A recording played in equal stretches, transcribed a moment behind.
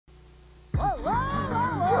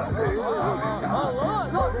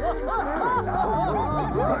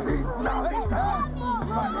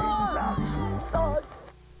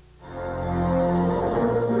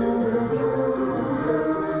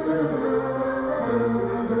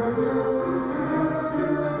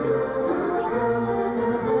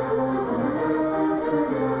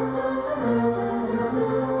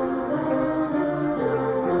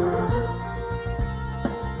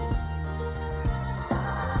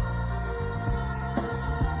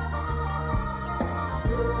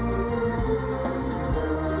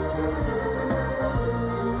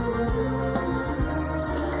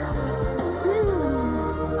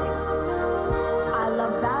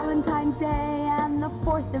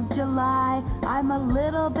I'm a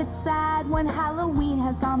little bit sad when Halloween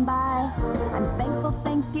has gone by. I'm thankful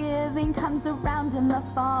Thanksgiving comes around in the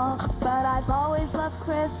fall. But I've always loved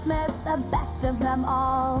Christmas, the best of them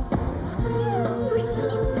all.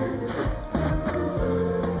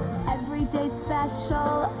 Every day's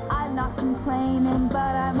special, I'm not complaining, but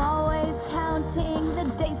I'm always counting the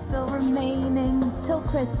days still remaining till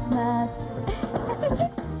Christmas.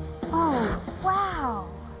 Oh, wow.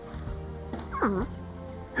 Huh?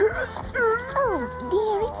 Oh,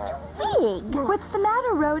 dear, it's too big. What's the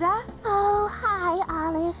matter, Rhoda? Oh, hi,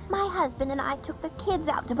 Olive. My husband and I took the kids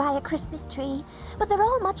out to buy a Christmas tree, but they're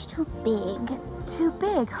all much too big. Too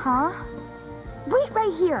big, huh? Wait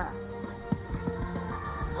right here.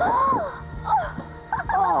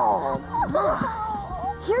 Oh,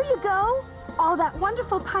 here you go. All that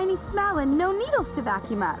wonderful tiny smell and no needles to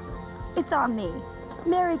vacuum up. It's on me.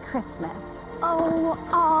 Merry Christmas. oh,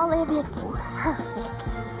 Olive, it's perfect.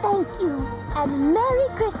 Thank you, and Merry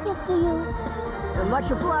Christmas to you. You're much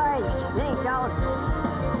obliged. Thanks, Olive.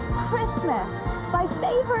 Christmas, my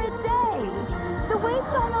favorite day. The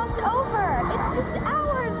wait's almost over. It's just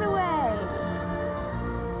hours away.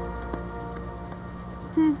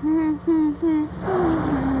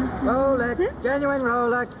 Rolex, genuine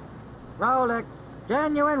Rolex. Rolex,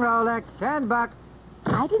 genuine Rolex, $10.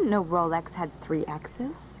 I didn't know Rolex had 3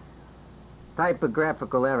 X's.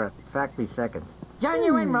 Typographical error, factory seconds.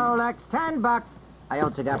 Genuine Rolex, $10. I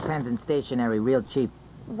also got pens and stationery, real cheap.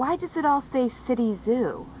 Why does it all say City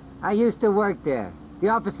Zoo? I used to work there. The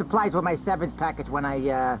office supplies were my severance package when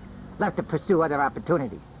I left to pursue other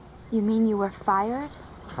opportunities. You mean you were fired?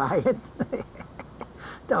 Fired?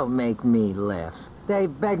 Don't make me laugh. They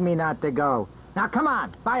begged me not to go. Now, come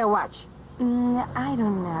on, buy a watch. I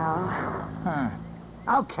don't know.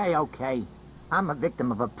 Okay. I'm a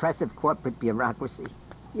victim of oppressive corporate bureaucracy.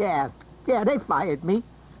 Yeah, they fired me.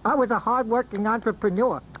 I was a hard-working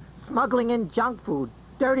entrepreneur, smuggling in junk food,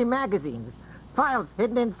 dirty magazines, files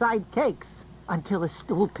hidden inside cakes, until a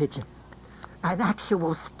stool pigeon, an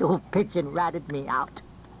actual stool pigeon, ratted me out.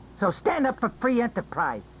 So stand up for free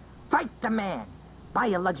enterprise. Fight the man. Buy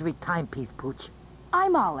a luxury timepiece, Pooch.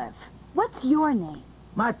 I'm Olive. What's your name?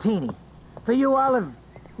 Martini. For you, Olive,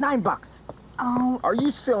 $9. Oh, Are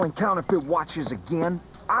you selling counterfeit watches again?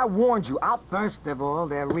 I warned you, First of all,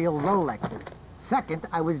 they're real Rolexes. Second,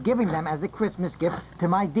 I was giving them as a Christmas gift to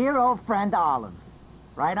my dear old friend Olive.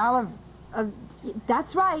 Right, Olive?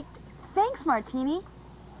 that's right. Thanks, Martini.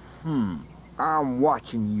 I'm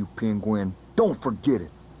watching you, Penguin. Don't forget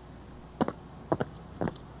it.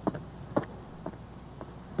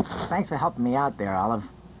 Thanks for helping me out there, Olive.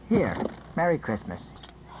 Here, Merry Christmas.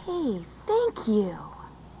 Hey, thank you.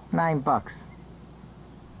 $9.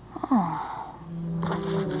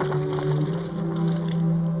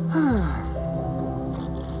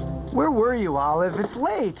 Where were you, Olive? It's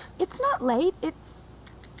late. It's not late. It's...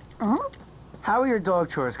 How are your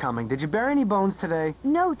dog chores coming? Did you bury any bones today?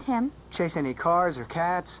 No, Tim. Chase any cars or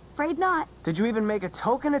cats? Afraid not. Did you even make a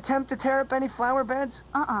token attempt to tear up any flower beds?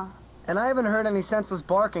 And I haven't heard any senseless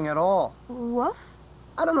barking at all. Woof?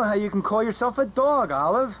 I don't know how you can call yourself a dog,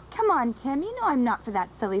 Olive. Come on, Tim. You know I'm not for that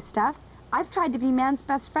silly stuff. I've tried to be man's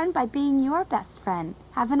best friend by being your best friend,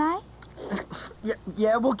 haven't I?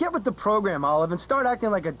 Yeah, well, get with the program, Olive, and start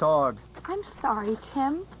acting like a dog. I'm sorry,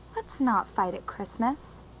 Tim. Let's not fight at Christmas.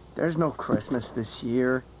 There's no Christmas this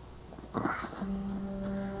year.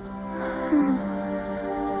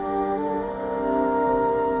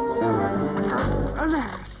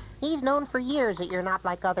 He's known for years that you're not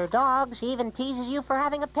like other dogs. He even teases you for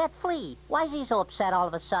having a pet flea. Why is he so upset all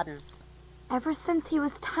of a sudden? Ever since he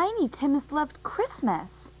was tiny, Tim has loved Christmas.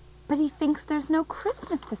 But he thinks there's no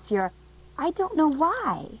Christmas this year. I don't know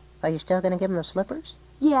why. Are you still going to give him the slippers?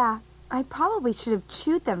 Yeah, I probably should have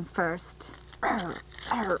chewed them first. Oh,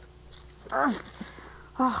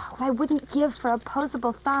 I wouldn't give for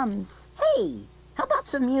opposable thumbs. Hey, how about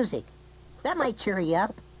some music? That might cheer you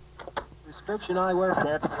up. prescription eyewear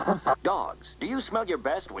set. Dogs, do you smell your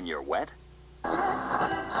best when you're wet?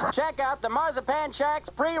 Check out the Marzipan Shack's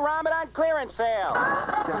pre-Ramadan clearance sale.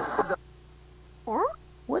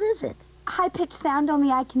 What is it? High-pitched sound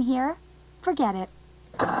only I can hear. Forget it.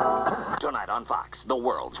 Tonight on Fox, the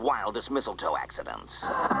world's wildest mistletoe accidents.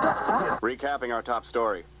 Recapping our top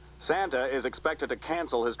story. Santa is expected to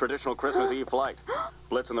cancel his traditional Christmas Eve flight.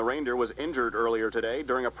 Blitz and the Reindeer was injured earlier today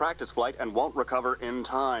during a practice flight and won't recover in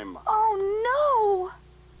time. Oh, no!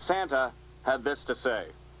 Santa had this to say.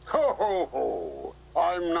 Ho, ho, ho.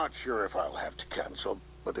 I'm not sure if I'll have to cancel,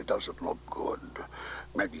 but it doesn't look good.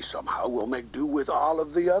 Maybe somehow we'll make do with all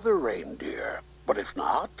of the other reindeer. But if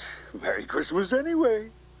not, Merry Christmas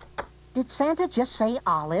anyway. Did Santa just say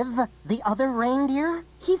Olive, the other reindeer?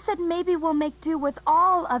 He said maybe we'll make do with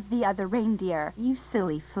all of the other reindeer. You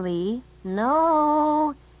silly flea.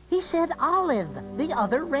 No, he said Olive, the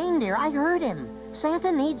other reindeer. I heard him.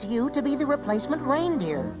 Santa needs you to be the replacement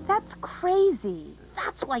reindeer. That's crazy.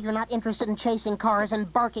 That's why you're not interested in chasing cars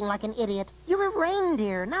and barking like an idiot. You're a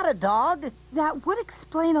reindeer, not a dog. That would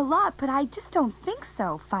explain a lot, but I just don't think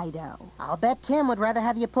so, Fido. I'll bet Tim would rather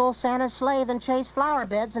have you pull Santa's sleigh than chase flower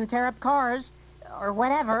beds and tear up cars. Or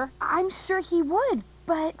whatever. I'm sure he would,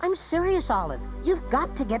 but... I'm serious, Olive. You've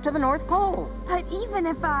got to get to the North Pole. But even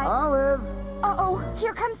if I... Olive! Uh-oh,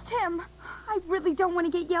 here comes Tim. I really don't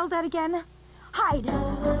want to get yelled at again. Hide.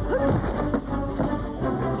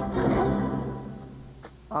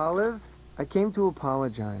 Olive, I came to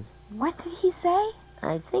apologize. What did he say?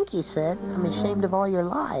 I think he said, I'm ashamed of all your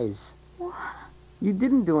lies. You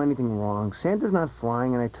didn't do anything wrong. Santa's not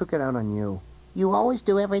flying, and I took it out on you. You always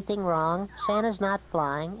do everything wrong. Santa's not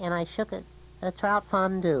flying, and I shook it. A trout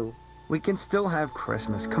fondue. We can still have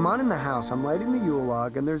Christmas. Come on in the house. I'm lighting the Yule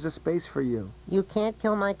log, and there's a space for you. You can't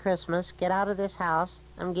kill my Christmas. Get out of this house.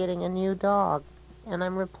 I'm getting a new dog, and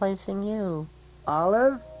I'm replacing you.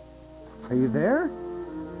 Olive? Are you there?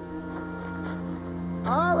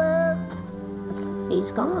 Olive!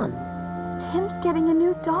 He's gone. Tim's getting a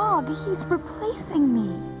new dog. He's replacing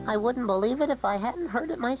me. I wouldn't believe it if I hadn't heard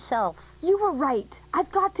it myself. You were right.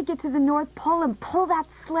 I've got to get to the North Pole and pull that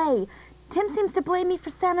sleigh. Tim seems to blame me for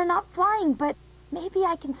Santa not flying, but maybe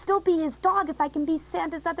I can still be his dog if I can be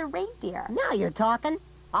Santa's other reindeer. Now you're talking.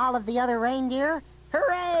 All of the other reindeer.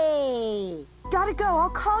 Hooray! Gotta go. I'll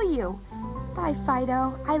call you. Bye,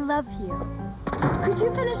 Fido. I love you. Could you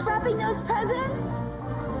finish wrapping those presents?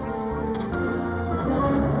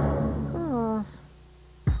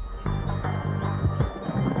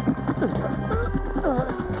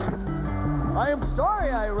 I am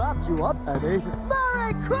sorry I wrapped you up, Eddie.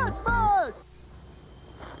 Merry Christmas!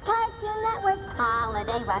 Cartoon Network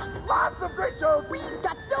Holiday Rush. Lots of great shows. We've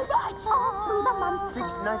got so much. All through the month. 6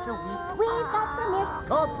 nights a week. We've got premieres.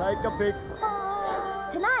 Come take a peek.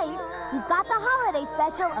 Tonight, we've got the holiday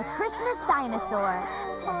special, A Christmas Dinosaur.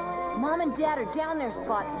 Mom and Dad are down there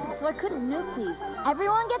spotting me, so I couldn't nuke these.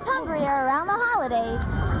 Everyone gets hungrier around the holidays.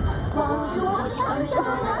 Won't you come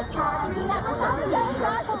join us? It's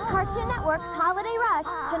Cartoon Network's Holiday Rush,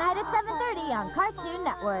 tonight at 7:30 on Cartoon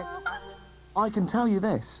Network. I can tell you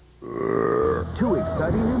this. 2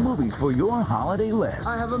 exciting new movies for your holiday list.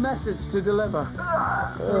 I have a message to deliver.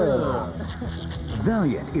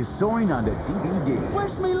 Valiant is soaring onto DVD.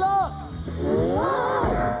 Wish me luck!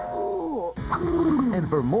 And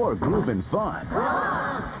for more groove and fun,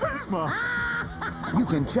 you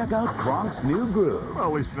can check out Kronk's New Groove. Well,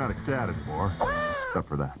 at least not accounted for. Except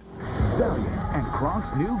for that. Valiant and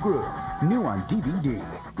Kronk's New Groove. New on DVD.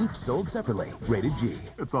 Each sold separately. Rated G.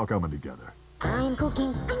 It's all coming together. I'm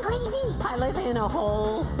cooking. I'm crazy. I live in a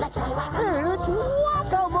hole. Let's play whack-a-mole.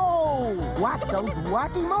 Whack-a-mole! Whack those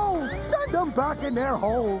wacky moles. Send them back in their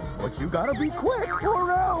holes. But you gotta be quick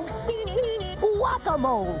or else.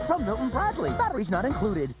 Whack-a-mole from Milton Bradley. Batteries not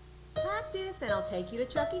included. Practice, and I'll take you to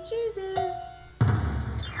Chuck E. Cheese's.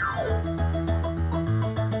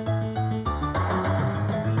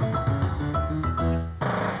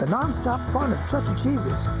 The non-stop fun of Chuck E.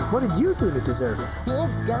 Cheese's. What did you do to deserve it?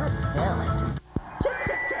 You've got talent. Check,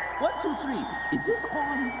 check, check. 1, 2, 3. Is this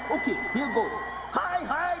on? Okay, here goes.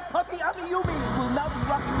 Hi, Puppy Amiyumi will now be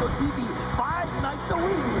rocking your TV 5 nights a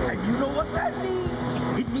week. And you know what that means?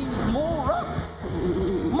 It means more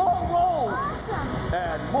runs, more rolls,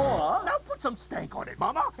 and more... Now put some stank on it,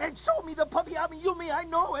 Mama, and show me the Puppy Amiyumi I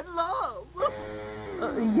know and love.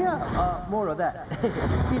 More of that.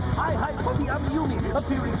 It's Hi, Puppy Amiyumi,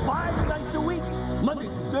 appearing 5 nights a week, Monday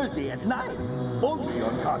to Thursday at 9, only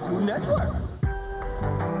on Cartoon Network.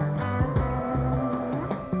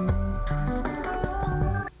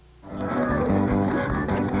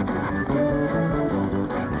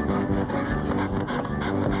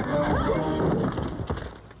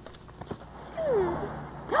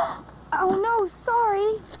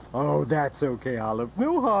 Oh, that's okay, Olive.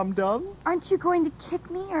 No harm done. Aren't you going to kick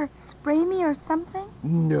me or spray me or something?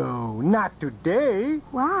 No, not today.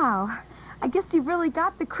 Wow. I guess you've really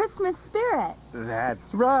got the Christmas spirit.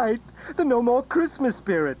 That's right. The no more Christmas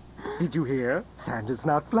spirit. Did you hear? Santa's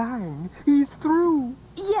not flying. He's through.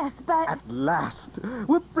 Yes, but... At last,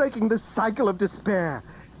 we're breaking the cycle of despair.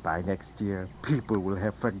 By next year, people will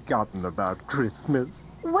have forgotten about Christmas.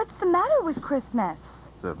 What's the matter with Christmas?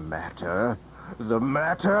 The matter? The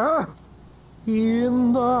matter?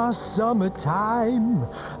 In the summertime,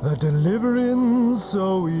 the delivering's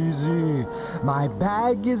so easy. My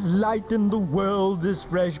bag is light and the world is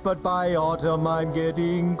fresh, but by autumn I'm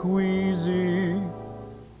getting queasy.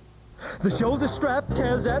 The shoulder strap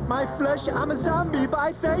tears at my flesh. I'm a zombie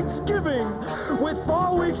by Thanksgiving. With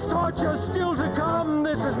 4 weeks torture still to come,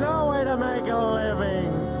 this is no way to make a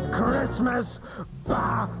living. Christmas,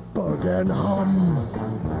 bah, bug and hum.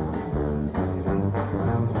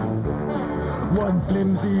 One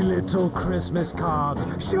flimsy little Christmas card.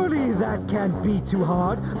 Surely that can't be too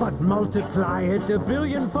hard, but multiply it a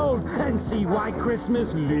billionfold and see why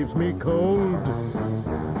Christmas leaves me cold.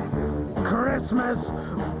 Christmas,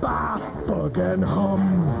 bah, bug and hum.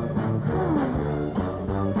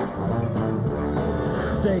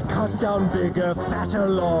 They cut down bigger, fatter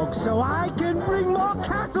logs so I can bring more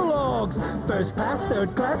catalogs. First class,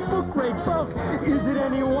 third class, book rate bulk. Is it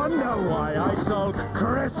any wonder why I sulk?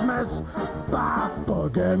 Christmas, bah,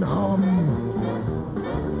 bug and hum.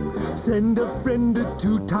 Send a friend a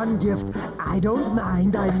 2-ton gift. I don't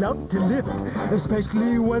mind, I love to lift,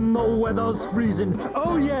 especially when the weather's freezing.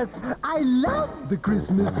 Oh yes, I love the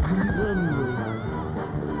Christmas season.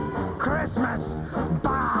 Christmas,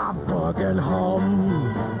 bah, bug and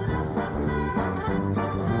hum.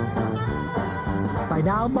 By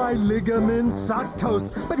now my ligaments are toast,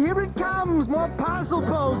 but here it comes, more parcel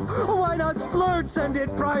post. Why not splurge, send it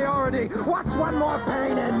priority? What's one more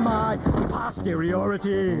pain in my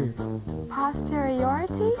posteriority?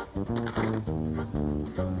 Posteriority?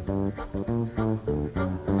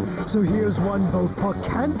 So here's one vote for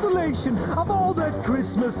cancellation of all that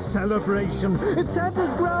Christmas celebration. If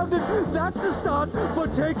Santa's grounded, that's a start for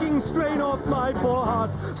taking strain off my poor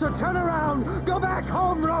heart. So turn around, go back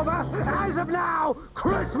home, Rover. As of now,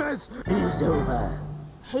 Christmas is over.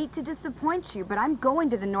 Hate to disappoint you, but I'm going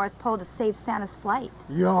to the North Pole to save Santa's flight.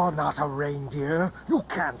 You're not a reindeer. You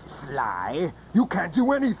can't fly. You can't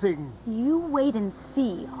do anything. You wait and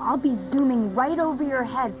see. I'll be zooming right over your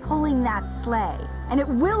head, pulling that sleigh. And it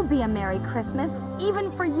will be a Merry Christmas, even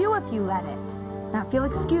for you if you let it. Now, if you'll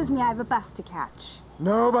excuse me, I have a bus to catch.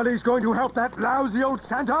 Nobody's going to help that lousy old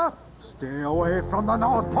Santa. Stay away from the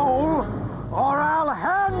North Pole, or I'll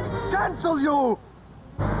hand cancel you.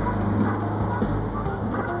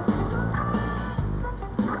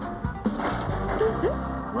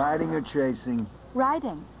 Riding or chasing?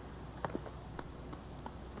 Riding.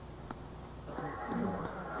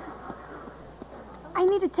 I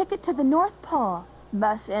need a ticket to the North Pole.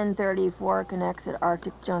 Bus N34 connects at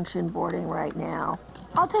Arctic Junction boarding right now.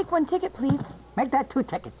 I'll take one ticket, please. Make that 2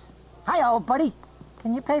 tickets. Hi, old buddy.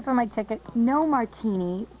 Can you pay for my ticket? No,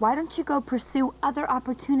 Martini. Why don't you go pursue other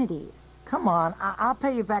opportunities? Come on, I'll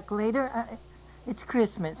pay you back later. It's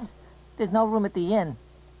Christmas. There's no room at the inn.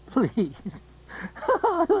 Please.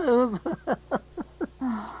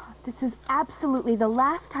 This is absolutely the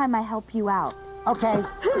last time I help you out. Okay.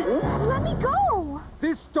 Let me go!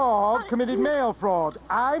 This dog committed mail fraud.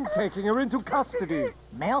 I'm taking her into custody.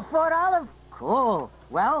 Mail fraud, Olive? Cool.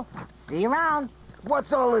 Well, see you around.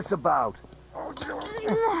 What's all this about?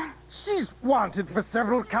 She's wanted for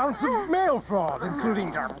several counts of mail fraud,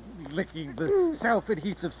 including licking the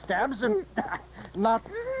self-adhesive stamps and not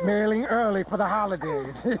mailing early for the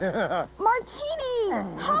holidays. Martini!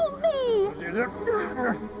 Help me!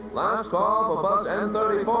 Last call for bus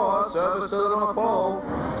N34, service to the North Pole.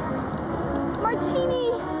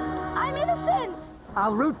 Martini! I'm innocent!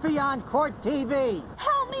 I'll root for you on court TV.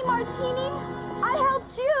 Help me, Martini! I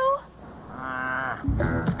helped you!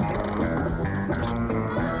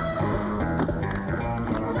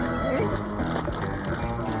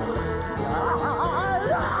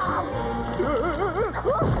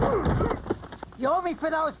 You owe me for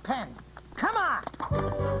those pens. Come on!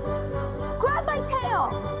 Grab my tail!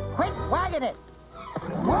 Quit wagging it!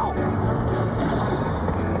 Whoa!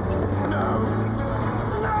 No!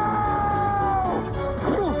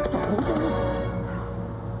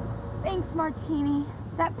 Thanks, Martini.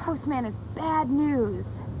 That postman is bad news.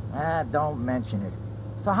 Don't mention it.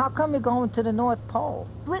 So how come you're going to the North Pole?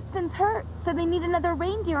 Blitzen's hurt, so they need another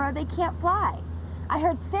reindeer or they can't fly. I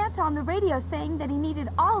heard Santa on the radio saying that he needed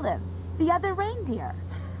Olive, the other reindeer.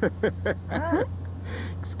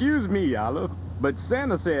 Excuse me, Olive, but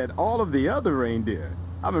Santa said all of the other reindeer.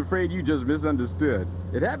 I'm afraid you just misunderstood.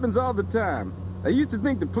 It happens all the time. I used to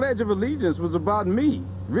think the Pledge of Allegiance was about me,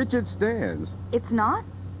 Richard Stans. It's not?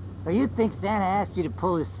 So you think Santa asked you to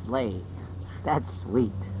pull his sleigh? That's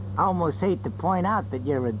sweet. I almost hate to point out that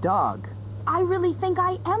you're a dog. I really think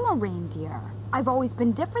I am a reindeer. I've always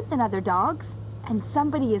been different than other dogs. And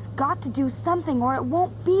somebody has got to do something or it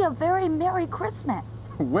won't be a very Merry Christmas.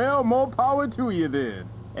 Well, more power to you then.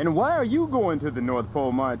 And why are you going to the North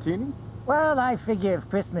Pole, Martini? Well, I figure if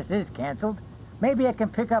Christmas is canceled, maybe I can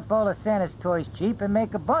pick up all of Santa's toys cheap and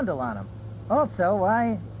make a bundle on them. Also,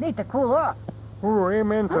 I need to cool off. Ooh,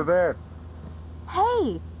 amen to that.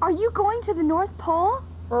 Hey, are you going to the North Pole?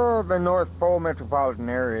 Oh, the North Pole metropolitan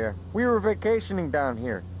area. We were vacationing down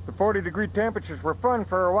here. The 40-degree temperatures were fun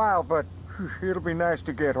for a while, but it'll be nice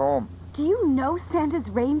to get home. Do you know Santa's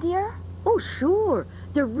reindeer? Oh, sure.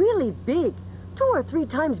 They're really big. 2 or 3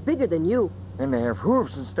 times bigger than you. And they have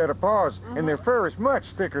hooves instead of paws, and their fur is much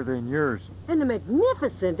thicker than yours. And the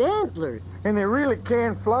magnificent antlers. And they really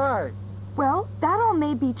can fly. Well, that all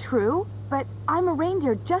may be true, but I'm a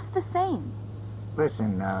reindeer just the same.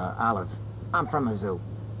 Listen, Olive, I'm from a zoo.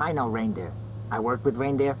 I know reindeer. I work with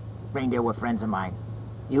reindeer. Reindeer were friends of mine.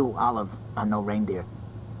 You, Olive, are no reindeer.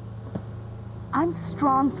 I'm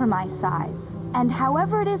strong for my size. And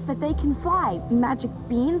however it is that they can fly, magic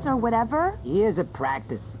beans or whatever. Years of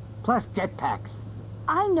practice, plus jetpacks.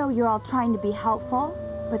 I know you're all trying to be helpful,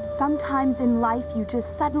 but sometimes in life you just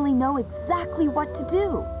suddenly know exactly what to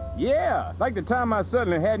do. Yeah, like the time I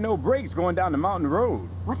suddenly had no brakes going down the mountain road.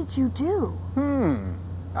 What did you do?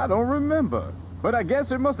 I don't remember. But I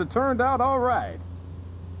guess it must have turned out all right.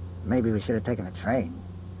 Maybe we should have taken a train.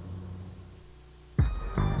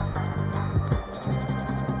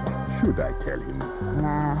 Should I tell him?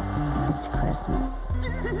 Nah, it's Christmas.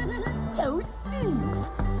 Toasty!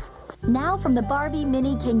 Now from the Barbie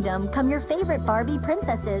Mini Kingdom come your favorite Barbie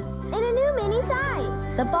princesses in a new mini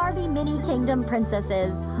size. The Barbie Mini Kingdom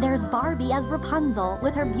princesses. There's Barbie as Rapunzel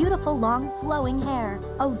with her beautiful long flowing hair.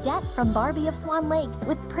 Odette from Barbie of Swan Lake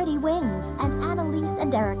with pretty wings. And Annalise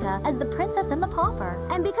and Erica as the princess and the pauper.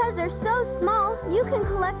 And because they're so small, you can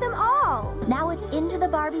collect them all. Now it's into the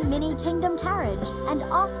Barbie Mini Kingdom carriage and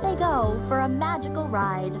off they go for a magical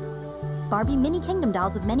ride. Barbie Mini Kingdom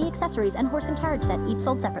dolls with many accessories and horse and carriage set, each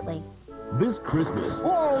sold separately. This Christmas...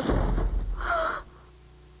 Whoa!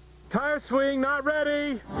 Tire swing not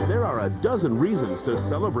ready. There are a dozen reasons to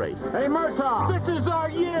celebrate. Hey, Murtaugh! This is our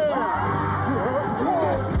year!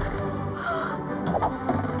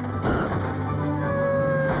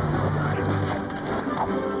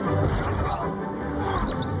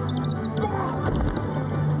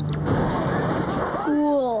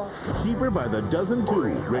 Cool. Cheaper by the dozen too.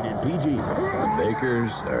 Rated PG. The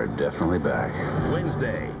Bakers are definitely back.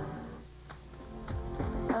 Wednesday.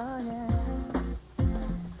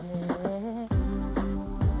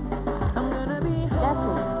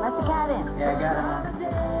 Yeah, I got him.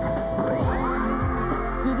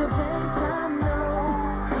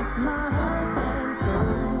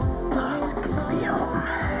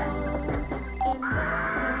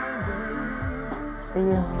 For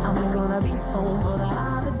you. I'm gonna be home for the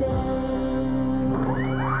holiday.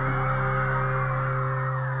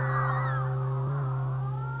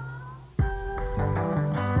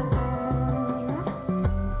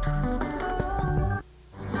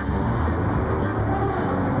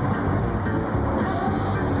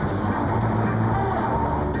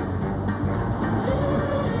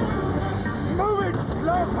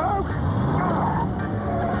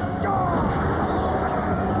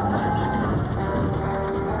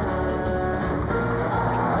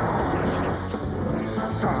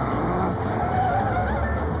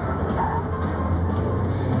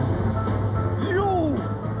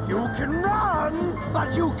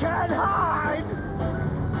 But you can't hide!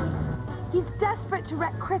 He's desperate to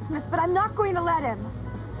wreck Christmas, but I'm not going to let him.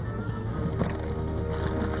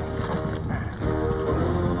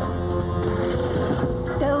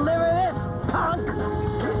 Deliver this, punk!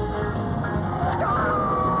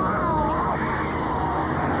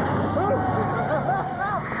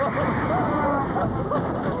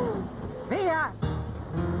 See ya!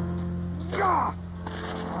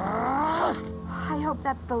 I hope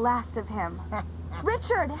that's the last of him.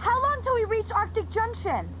 Richard, how long till we reach Arctic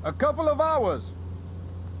Junction? A couple of hours.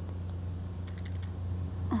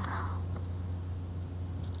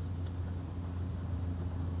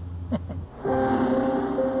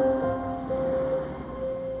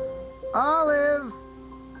 Olive!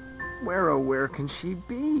 Where, oh, where can she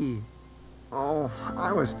be? Oh,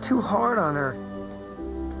 I was too hard on her.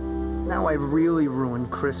 Now I've really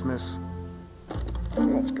ruined Christmas.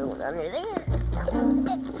 Let's go under there.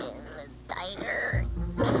 Tighter.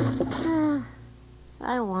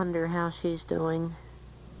 I wonder how she's doing.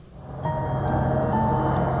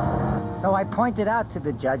 So I pointed out to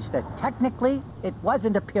the judge that technically it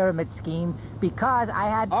wasn't a pyramid scheme because I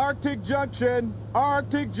had... Arctic Junction!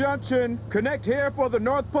 Arctic Junction! Connect here for the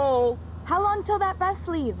North Pole. How long till that bus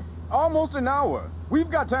leaves? Almost an hour. We've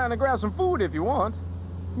got time to grab some food if you want.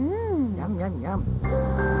 Yum, yum, yum.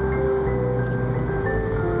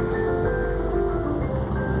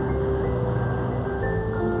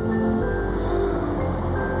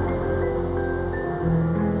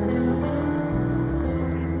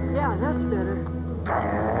 Yeah, that's better.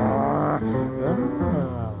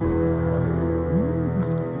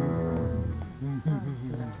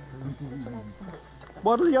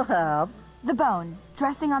 What'll you have? The bone.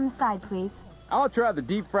 Dressing on the side, please. I'll try the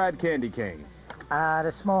deep-fried candy canes.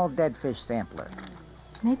 The small dead fish sampler.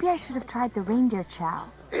 Maybe I should have tried the reindeer chow.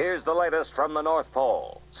 Here's the latest from the North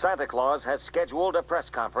Pole. Santa Claus has scheduled a press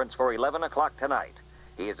conference for 11 o'clock tonight.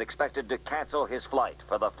 He is expected to cancel his flight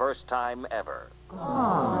for the first time ever.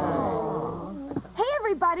 Hey,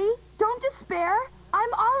 everybody! Don't despair.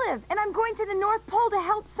 I'm Olive, and I'm going to the North Pole to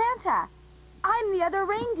help Santa. I'm the other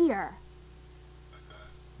reindeer.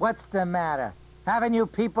 What's the matter? Haven't you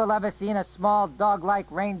people ever seen a small dog-like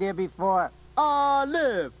reindeer before?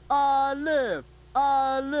 Olive! Olive!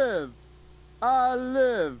 Olive!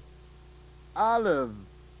 Olive! Olive.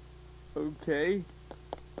 Okay.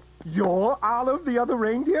 You're Olive, the other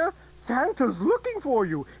reindeer? Santa's looking for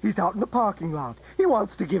you. He's out in the parking lot. He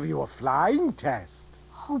wants to give you a flying test.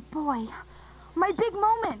 Oh, boy. My big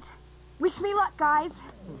moment. Wish me luck, guys.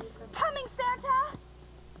 Coming, Santa!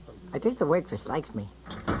 I think the waitress likes me.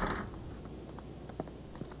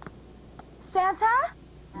 Santa?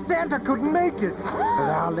 Santa couldn't make it, but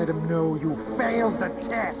I'll let him know you failed the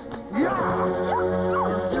test.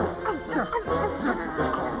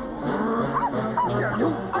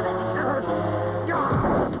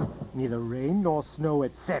 Neither rain nor snow,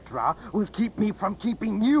 etc., will keep me from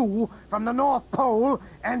keeping you from the North Pole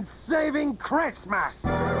and saving Christmas.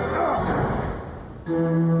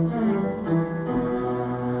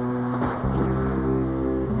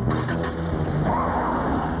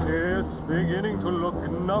 It's beginning to look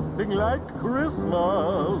nothing like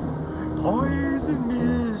Christmas. Toys and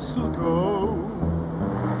mistletoe.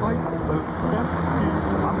 Like the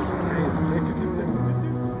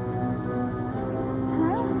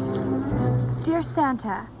Dear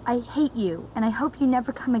Santa, I hate you, and I hope you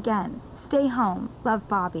never come again. Stay home. Love,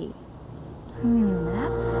 Bobby.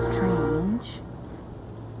 That's strange.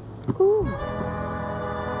 Ooh.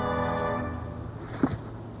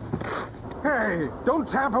 Hey, don't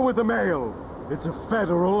tamper with the mail. It's a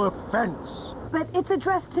federal offense. But it's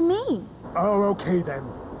addressed to me. Oh, okay then.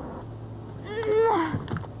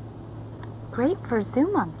 Great for zoo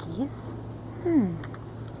monkeys.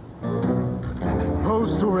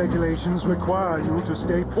 Postal regulations require you to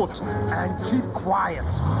stay put and keep quiet.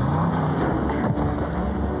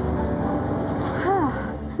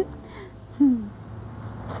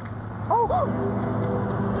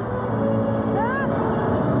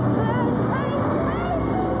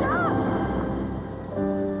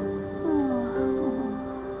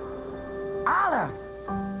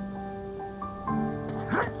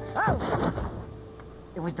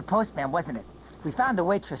 It was the postman, wasn't it? We found the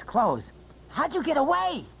waitress' clothes. How'd you get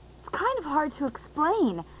away? It's kind of hard to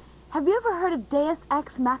explain. Have you ever heard of Deus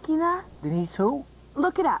Ex Machina? Denise who?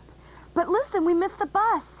 Look it up. But listen, we missed the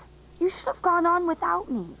bus. You should have gone on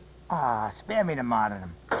without me. Spare me the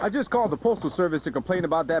martyrdom. I just called the Postal Service to complain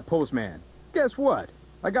about that postman. Guess what?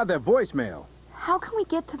 I got their voicemail. How can we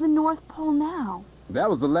get to the North Pole now? That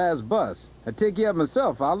was the last bus. I'd take you up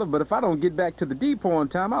myself, Olive, but if I don't get back to the depot on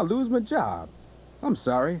time, I'll lose my job. I'm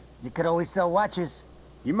sorry. You could always sell watches.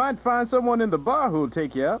 You might find someone in the bar who'll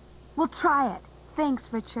take you up. We'll try it. Thanks,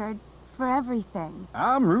 Richard, for everything.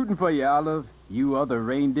 I'm rooting for you, Olive. You other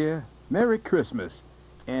reindeer. Merry Christmas.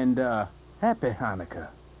 And, Happy Hanukkah.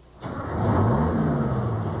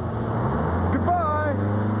 Goodbye!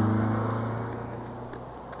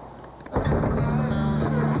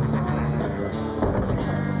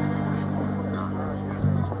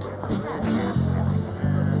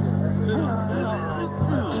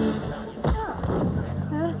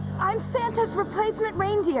 I'm Santa's replacement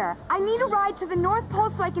reindeer. I need a ride to the North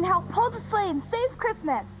Pole so I can help pull the sleigh and save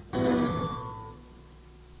Christmas.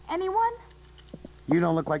 Anyone? You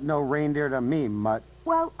don't look like no reindeer to me, Mutt.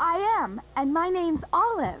 Well, I am, and my name's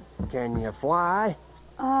Olive. Can you fly?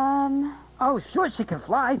 Oh, sure she can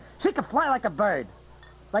fly. She can fly like a bird.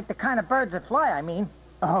 Like the kind of birds that fly, I mean.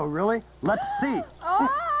 Oh, really? Let's see. Oh!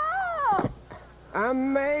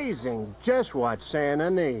 Amazing. Just what Santa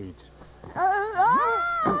needs.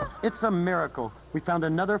 It's a miracle. We found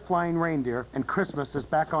another flying reindeer, and Christmas is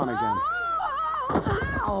back on again.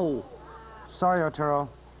 Ow! Sorry, Arturo.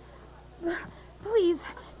 Please,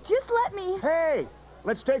 just let me. Hey,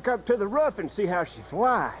 let's take her up to the roof and see how she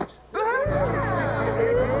flies.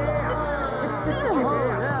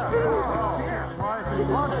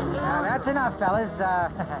 Now, that's enough, fellas.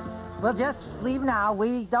 We'll just leave now.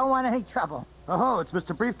 We don't want any trouble. Oh, it's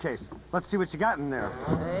Mr. Briefcase. Let's see what you got in there.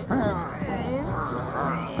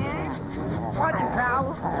 Watch it,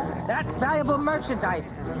 pal. That's valuable merchandise.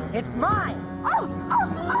 It's mine.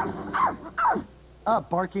 A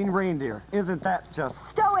barking reindeer. Isn't that just...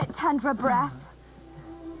 Stow it, Tundra Breath.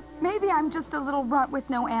 Maybe I'm just a little runt with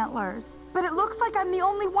no antlers, but it looks like I'm the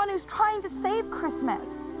only one who's trying to save Christmas.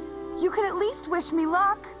 You could at least wish me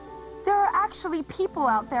luck. There are actually people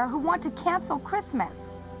out there who want to cancel Christmas.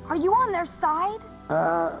 Are you on their side?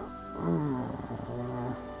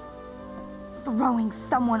 Throwing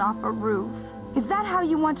someone off a roof. Is that how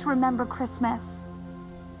you want to remember Christmas?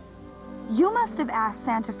 You must have asked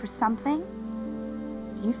Santa for something.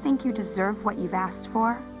 Do you think you deserve what you've asked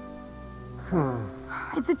for?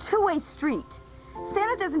 It's a two-way street.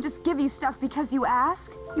 Santa doesn't just give you stuff because you ask.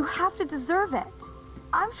 You have to deserve it.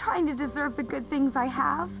 I'm trying to deserve the good things I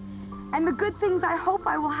have, and the good things I hope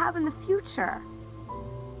I will have in the future.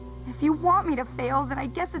 If you want me to fail, then I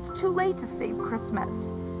guess it's too late to save Christmas.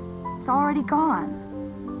 It's already gone.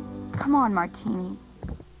 Come on, Martini.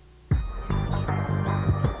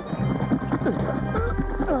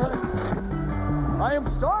 I am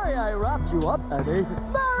sorry I wrapped you up, Eddie.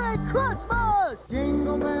 Merry Christmas!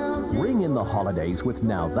 Jingle bells. Ring in the holidays with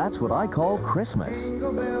Now That's What I Call Christmas.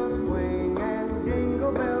 Jingle bells swing and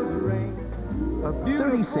jingle bells ring.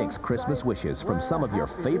 36 Christmas wishes from some of your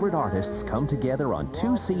favorite artists come together on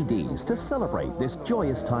 2 CDs to celebrate this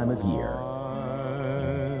joyous time of year.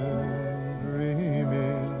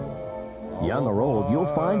 Young or old,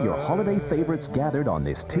 you'll find your holiday favorites gathered on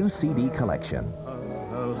this 2 CD collection.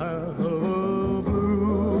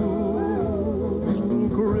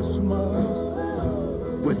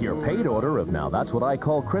 With your paid order of Now That's What I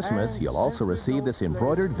Call Christmas, you'll also receive this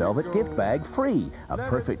embroidered velvet gift bag free. A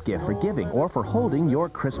perfect gift for giving or for holding your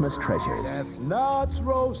Christmas treasures. Chestnuts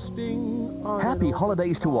roasting on Happy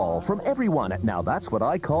holidays to all from everyone at Now That's What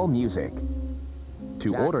I Call Music.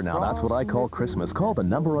 To order Now That's What I Call Christmas, call the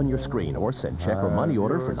number on your screen or send check or money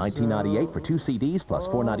order for $19.98 for 2 CDs plus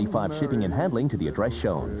 $4.95 shipping and handling to the address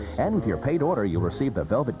shown. And with your paid order, you'll receive the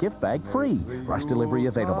velvet gift bag free. Rush delivery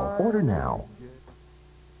available. Order now.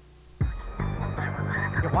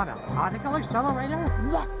 You want a particle accelerator?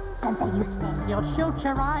 Yes, something you snake. You'll shoot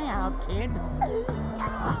your eye out, kid.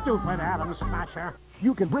 Stupid atom smasher.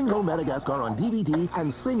 You can bring home Madagascar on DVD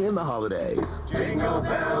and sing in the holidays. Jingle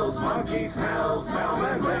bells, monkey smells,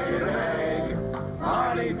 mailman laid an egg.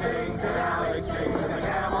 Party pigs and Alex Pigs and the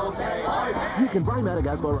camels say, oi! You can buy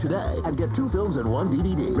Madagascar today and get 2 films and 1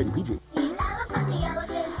 DVD. Rated PG.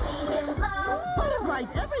 Butterflies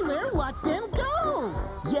everywhere, watch them go!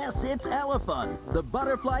 Yes, it's Elephant, the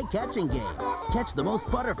butterfly catching game. Catch the most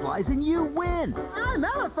butterflies and you win. I'm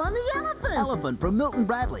Elephant the elephant. Elephant from Milton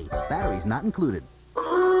Bradley. Batteries not included.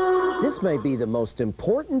 This may be the most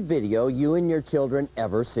important video you and your children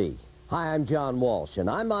ever see. Hi, I'm John Walsh, and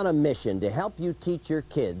I'm on a mission to help you teach your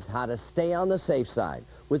kids how to stay on the safe side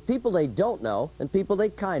with people they don't know and people they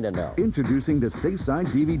kind of know. Introducing the Safe Side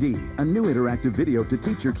DVD, a new interactive video to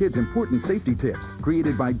teach your kids important safety tips.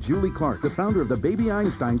 Created by Julie Clark, the founder of the Baby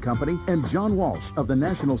Einstein Company, and John Walsh of the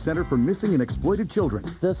National Center for Missing and Exploited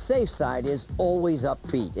Children. The safe side is always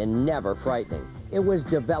upbeat and never frightening. It was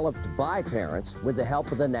developed by parents with the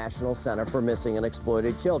help of the National Center for Missing and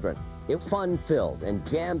Exploited Children. It's fun-filled and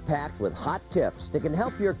jam-packed with hot tips that can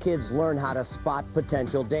help your kids learn how to spot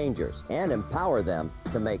potential dangers and empower them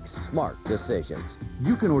to make smart decisions.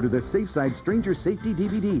 You can order the Safe Side Stranger Safety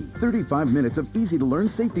DVD. 35 minutes of easy-to-learn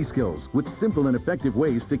safety skills with simple and effective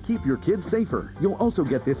ways to keep your kids safer. You'll also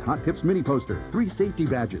get this Hot Tips mini poster, 3 safety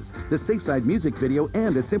badges, the Safe Side music video,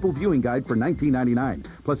 and a simple viewing guide for $19.99,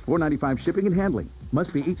 plus $4.95 shipping and handling.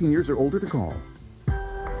 Must be 18 years or older to call.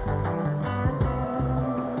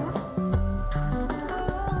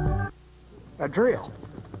 A drill.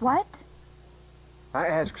 What? I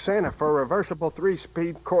asked Santa for a reversible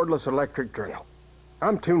 3-speed cordless electric drill.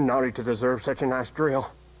 I'm too naughty to deserve such a nice drill.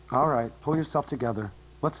 All right, pull yourself together.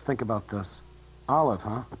 Let's think about this. Olive,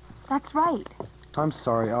 huh? That's right. I'm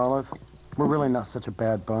sorry, Olive. We're really not such a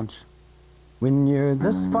bad bunch. When you're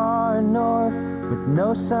this far north with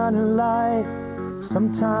no sun and light,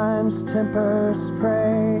 sometimes tempers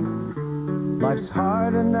spray. Life's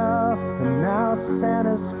hard enough, and now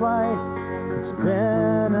Santa's flight. It's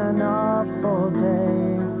been an awful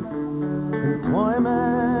day.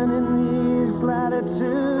 Employment in these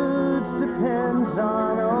latitudes depends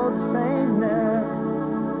on old Saint Nick.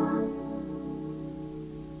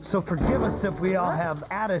 So forgive us if we all have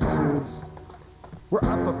attitudes. We're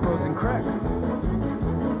up a frozen creek.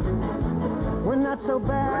 We're not so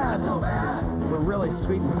bad. We're really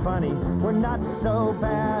sweet and funny. We're not so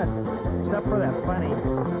bad, except for that funny.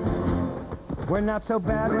 We're not so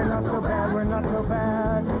bad, we're not so bad, we're not so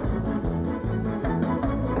bad.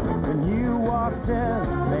 When you walked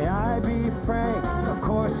in, may I be frank, of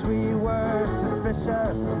course we were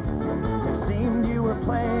suspicious. It seemed you were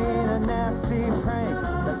playing a nasty prank.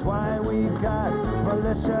 That's why we got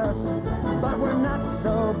malicious. But we're not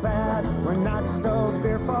so bad, we're not so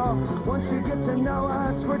fearful. Once you get to know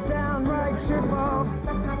us, we're downright cheerful.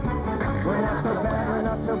 We're not so bad, we're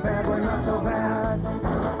not so bad, we're not so bad.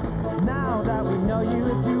 Now that we know you,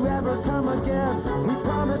 if you ever come again, we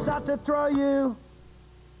promise not to throw you.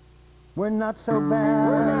 We're not so bad.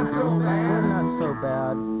 We're not so bad. We're not so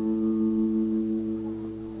bad.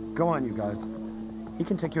 Go on, you guys. He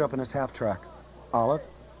can take you up in his half-track. Olive,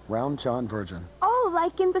 Round John Virgin. Oh,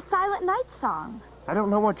 like in the Silent Night song. I don't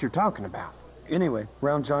know what you're talking about. Anyway,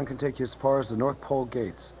 Round John can take you as far as the North Pole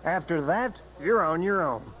gates. After that, you're on your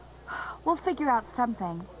own. We'll figure out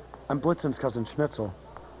something. I'm Blitzen's cousin Schnitzel.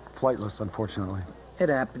 Flightless, unfortunately. It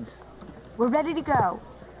happens. We're ready to go.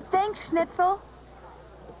 Thanks, Schnitzel.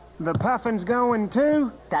 The Puffin's going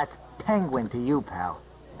too? That's Penguin to you, pal.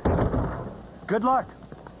 Good luck.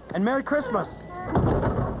 And Merry Christmas.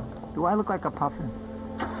 Do I look like a puffin?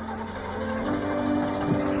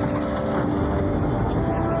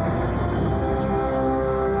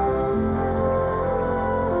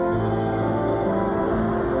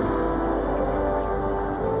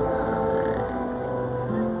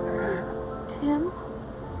 Tim?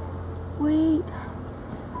 Wait.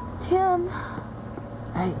 Tim?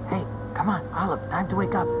 Hey, come on, Olive, time to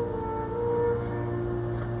wake up.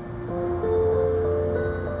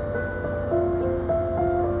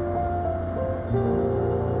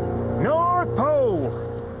 North Pole!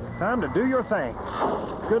 Time to do your thing.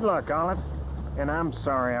 Good luck, Olive. And I'm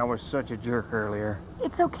sorry I was such a jerk earlier.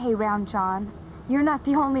 It's okay, Round John. You're not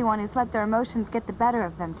the only one who's let their emotions get the better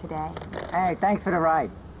of them today. Hey, thanks for the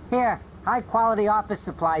ride. Here, high-quality office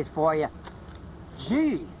supplies for you.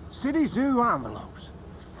 Gee, City Zoo envelopes.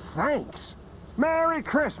 Thanks. Merry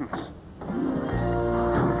Christmas.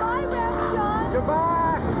 Bye, Round John.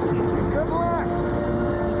 Goodbye. Good luck.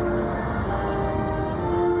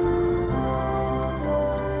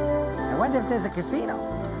 I wonder if there's a casino.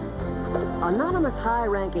 Anonymous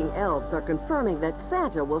high-ranking elves are confirming that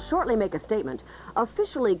Santa will shortly make a statement,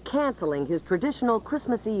 officially canceling his traditional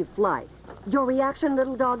Christmas Eve flight. Your reaction,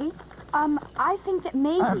 little doggy? I think that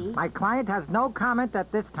maybe... My client has no comment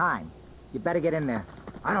at this time. You better get in there.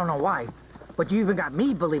 I don't know why, but you even got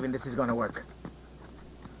me believing this is going to work.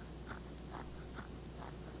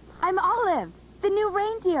 I'm Olive, the new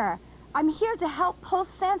reindeer. I'm here to help pull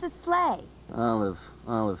Santa's sleigh. Olive.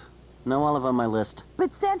 No Olive on my list.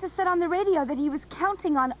 But Santa said on the radio that he was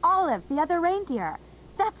counting on Olive, the other reindeer.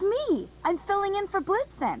 That's me. I'm filling in for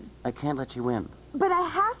Blitzen. I can't let you in. But I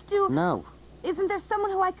have to... No. Isn't there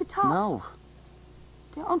someone who I could talk... No.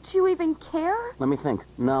 Don't you even care? Let me think.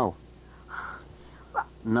 No.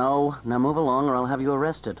 No. Now move along or I'll have you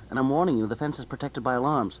arrested. And I'm warning you, the fence is protected by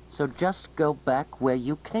alarms. So just go back where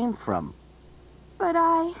you came from. But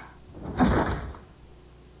I...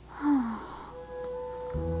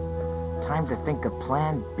 Time to think of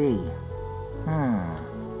Plan B.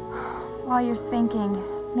 While you're thinking,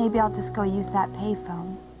 maybe I'll just go use that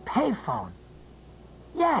payphone. Payphone?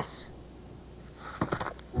 Yes.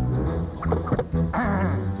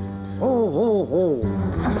 Oh.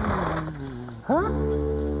 Huh?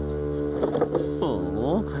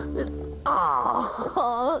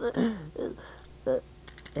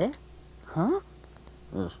 Eh? Huh?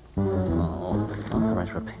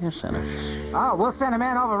 Authorized repair center. Oh, we'll send a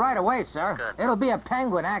man over right away, sir. Good. It'll be a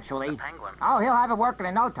Penguin, actually. A Penguin? Oh, he'll have it working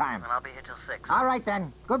in no time. Well, I'll be here till 6. All right,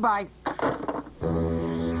 then. Goodbye.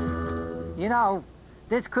 You know,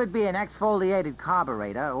 this could be an exfoliated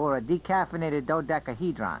carburetor or a decaffeinated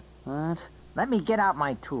dodecahedron. What? Let me get out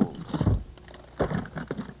my tools.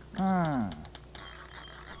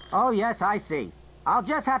 Oh, yes, I see. I'll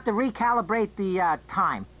just have to recalibrate the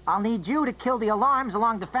time. I'll need you to kill the alarms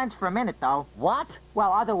along the fence for a minute, though. What?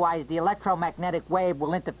 Well, otherwise, the electromagnetic wave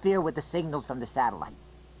will interfere with the signals from the satellite.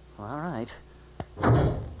 All right.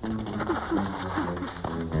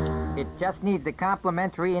 It just needs a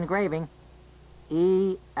complimentary engraving.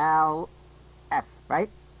 E-L... right?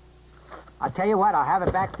 I'll tell you what, I'll have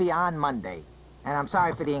it back to you on Monday. And I'm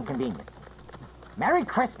sorry for the inconvenience. Merry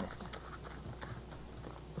Christmas.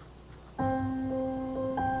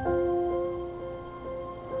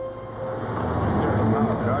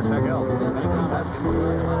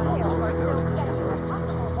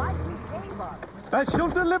 Special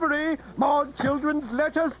delivery! More children's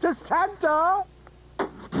letters to Santa!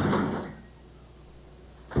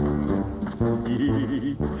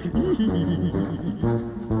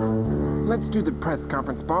 Let's do the press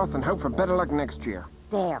conference, boss, and hope for better luck next year.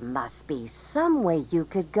 There must be some way you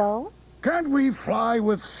could go. Can't we fly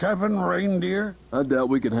with 7 reindeer? I doubt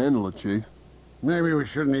we could handle it, Chief. Maybe we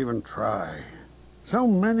shouldn't even try. So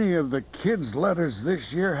many of the kids' letters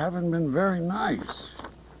this year haven't been very nice.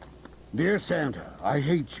 Dear Santa, I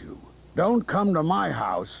hate you. Don't come to my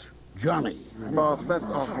house, Johnny. Boss, that's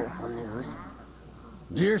awful.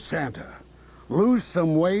 Dear Santa, lose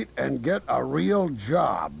some weight and get a real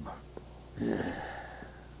job.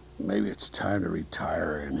 Maybe it's time to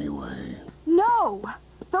retire anyway. No!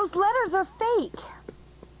 Those letters are fake.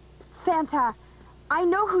 Santa, I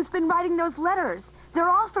know who's been writing those letters. They're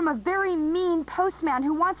all from a very mean postman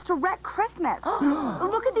who wants to wreck Christmas.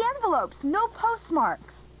 Look at the envelopes. No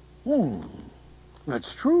postmarks.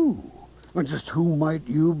 That's true. But just who might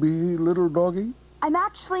you be, little doggy? I'm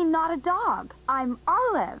actually not a dog. I'm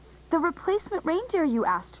Olive, the replacement reindeer you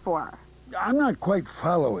asked for. I'm not quite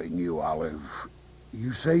following you, Olive.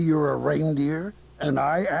 You say you're a reindeer, and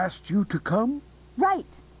I asked you to come? Right.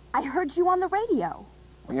 I heard you on the radio.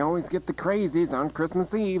 We always get the crazies on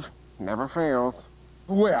Christmas Eve. Never fails.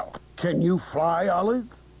 Well, can you fly, Olive?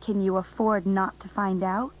 Can you afford not to find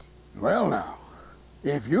out? Well, now,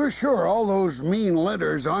 if you're sure all those mean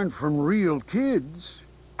letters aren't from real kids...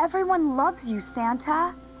 Everyone loves you,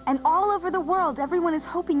 Santa. And all over the world, everyone is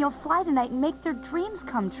hoping you'll fly tonight and make their dreams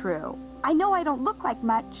come true. I know I don't look like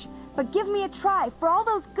much, but give me a try for all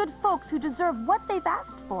those good folks who deserve what they've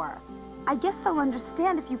asked for. I guess they'll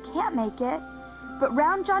understand if you can't make it. But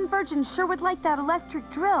Round John Virgin sure would like that electric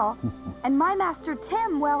drill. And my master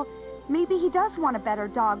Tim, well, maybe he does want a better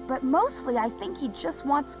dog, but mostly I think he just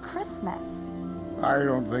wants Christmas. I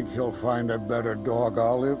don't think he'll find a better dog,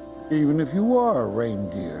 Olive, even if you are a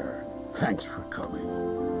reindeer. Thanks for coming.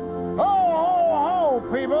 Ho, ho,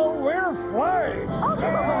 ho, people! We're flying!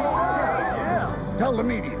 Yeah. Tell the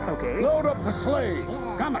media. Okay. Load up the sleigh.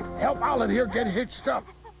 Come on, help Olive here get hitched up.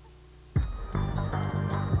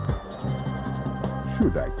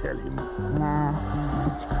 Should I tell him? Nah,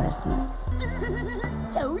 it's Christmas.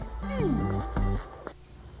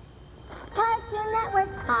 Cartoon Network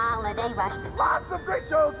Holiday Rush. Lots of great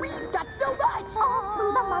shows. We've got so much. All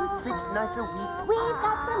through the month. 6 nights a week. We've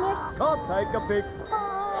got premieres. Come take a pic.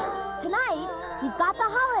 Tonight, we've got the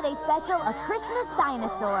holiday special, A Christmas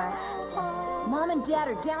Dinosaur. Mom and Dad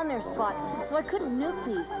are down there, Spot, so I couldn't nuke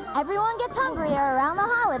these. Everyone gets hungrier around the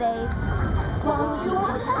holidays. Won't you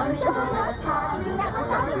want to join us? Cartoon Network's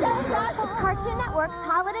Holiday Rush. It's Cartoon Network's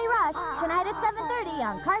Holiday Rush, tonight at 7:30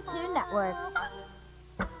 on Cartoon Network.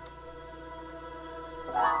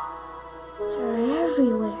 They're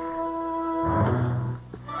everywhere.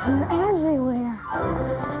 They're everywhere.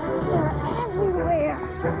 They're everywhere.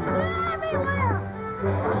 Everywhere.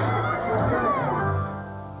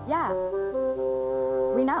 Yeah.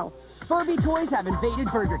 We know. Furby toys have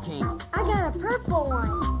invaded Burger King. I got a purple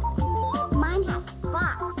one. Mine has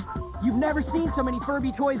spots. You've never seen so many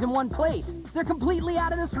Furby toys in one place. They're completely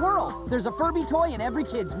out of this world. There's a Furby toy in every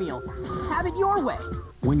kid's meal. Have it your way.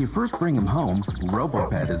 When you first bring him home,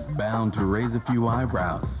 RoboPet is bound to raise a few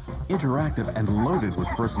eyebrows. Interactive and loaded with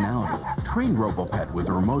personality. Train RoboPet with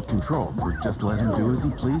a remote control, or just let him do as he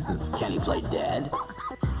pleases. Can he play dead?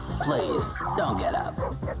 Please, don't get up.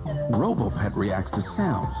 RoboPet reacts to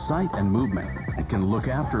sound, sight, and movement, and can look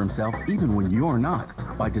after himself even when you're not,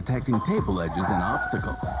 by detecting table edges and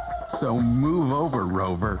obstacles. So move over,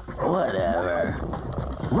 Rover. Whatever.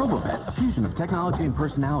 RoboPet, a fusion of technology and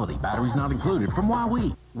personality. Batteries not included from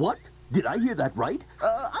WOC. What? Did I hear that right?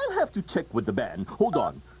 I'll have to check with the band. Hold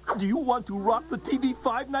on. Do you want to rock the TV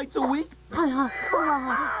 5 nights a week? Hi,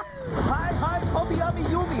 Poppy Ami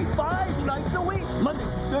Yumi, 5 nights a week. Monday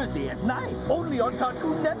to Thursday at 9, only on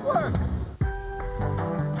Cartoon Network.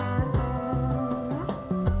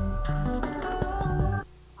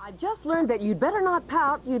 I just learned that you'd better not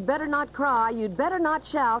pout, you'd better not cry, you'd better not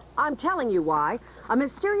shout. I'm telling you why. A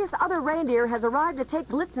mysterious other reindeer has arrived to take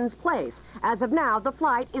Blitzen's place. As of now, the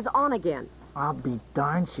flight is on again. I'll be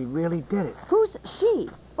darned, she really did it. Who's she?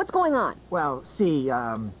 What's going on? Well, see,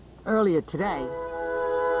 earlier today...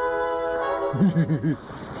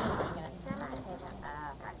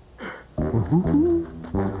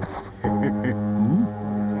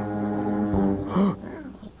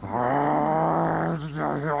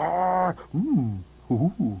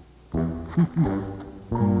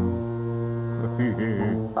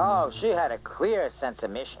 clear sense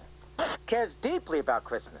of mission. Cares deeply about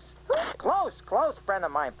Christmas. Close friend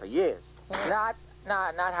of mine for years. Not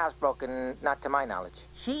housebroken, not to my knowledge.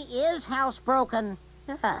 She is housebroken.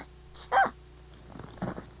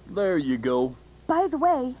 There you go. By the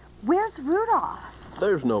way, where's Rudolph?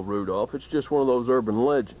 There's no Rudolph. It's just one of those urban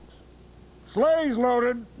legends. Sleigh's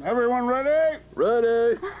loaded. Everyone ready?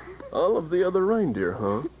 Ready. All of the other reindeer,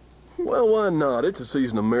 huh? Well, why not? It's a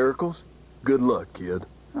season of miracles. Good luck, kid.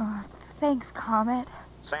 Oh, thanks, Comet.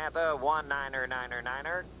 Santa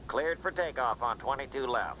 199er, cleared for takeoff on 22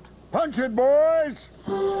 left. Punch it, boys!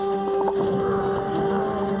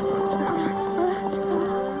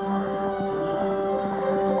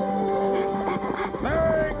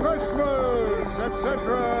 Merry Christmas,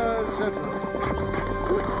 etc., etc.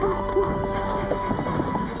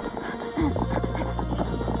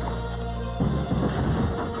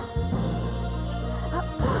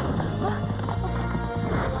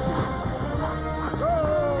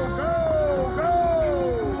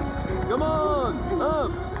 Come on!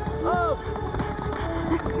 Up! Up!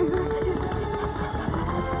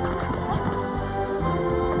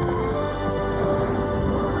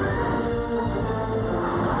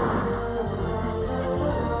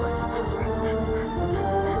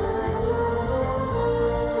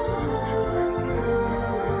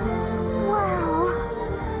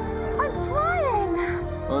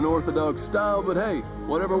 Unorthodox style, but hey,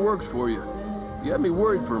 whatever works for you. You had me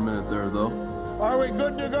worried for a minute there, though. Are we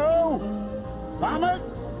good to go? Comet?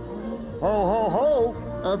 Ho, ho, ho.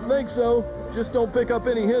 I think so. Just don't pick up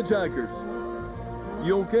any hitchhikers.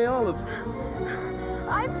 You okay, Olive?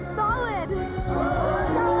 I'm solid.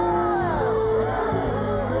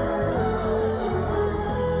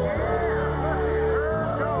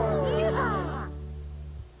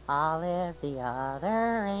 Olive, the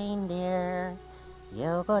other reindeer,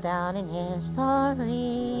 you'll go down in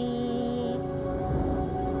history.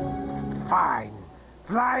 Fine.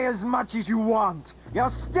 Fly as much as you want. You're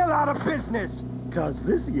still out of business. 'Cause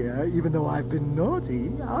this year, even though I've been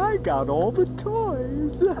naughty, I got all the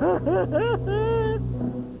toys.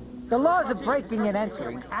 The laws of breaking and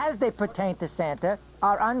entering, as they pertain to Santa,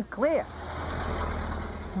 are unclear.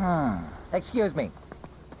 Excuse me.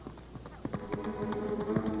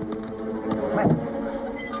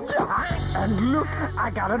 And look, I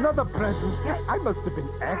got another present. I must have been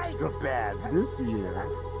extra bad this year.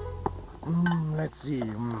 Let's see.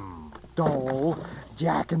 Doll,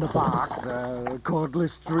 Jack in the Box,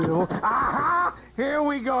 cordless drill. Aha! Here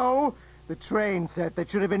we go. The train set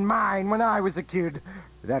that should have been mine when I was a kid.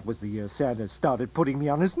 That was the year Santa started putting me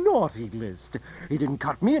on his naughty list. He didn't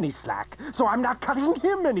cut me any slack, so I'm not cutting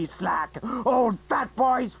him any slack. Old fat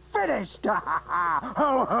boy's finished. Ho,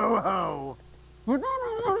 ho, ho.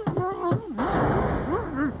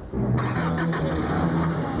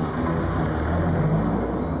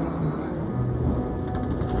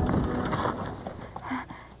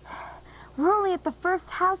 We're only at the first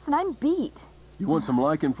house and I'm beat. You want some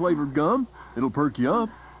lichen-flavored gum? It'll perk you up.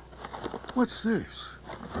 What's this?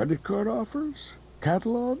 Credit card offers?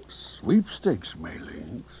 Catalogs? Sweepstakes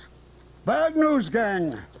mailings? Bad news,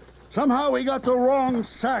 gang. Somehow we got the wrong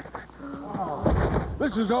sack.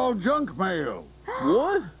 This is all junk mail.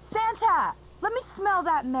 What? Santa, let me smell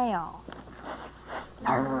that mail.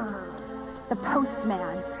 The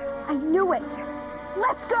postman. I knew it.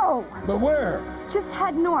 Let's go. But where? Just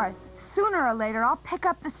head north. Sooner or later, I'll pick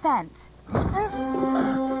up the scent.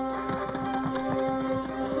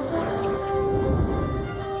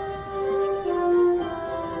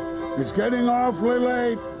 It's getting awfully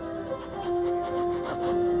late.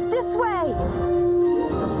 This way.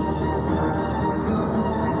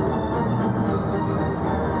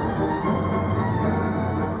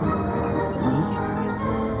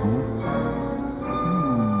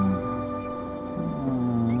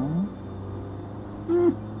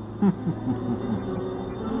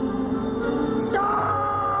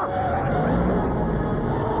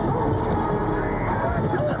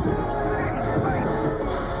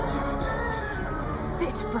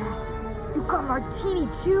 Fish breath. You got Martini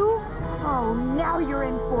too? Oh, now you're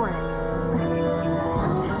in for it.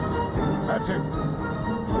 That's it.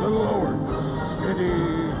 A little lower. Steady.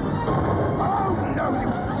 Oh, no, you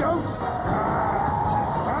don't!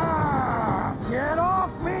 Get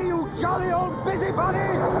off me, you jolly old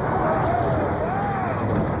busybody!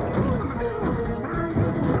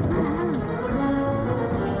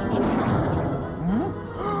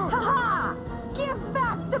 Ha-ha! Give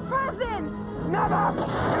back the present! Never!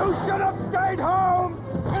 You should have stayed home!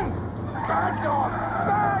 Bad dog!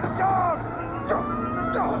 Bad dog!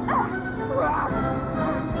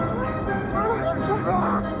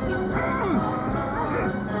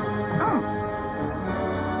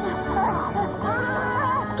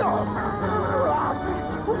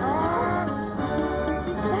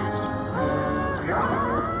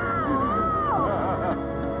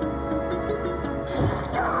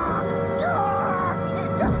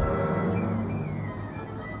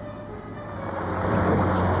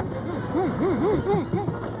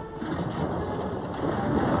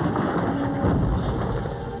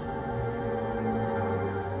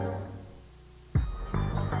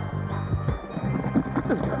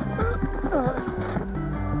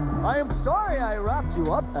 I am sorry I wrapped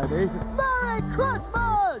you up, Eddie. Merry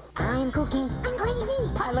Christmas! I'm cooking. I'm crazy.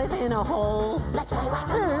 I live in a hole. Let's play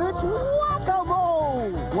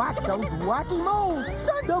Whack-a-mole! Whack those wacky moles.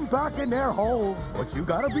 Send them back in their holes. But you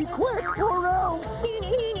gotta be quick or else.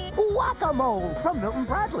 Whack-a-mole from Milton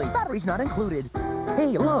Bradley. Batteries not included.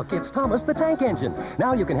 Hey, look, it's Thomas the Tank Engine.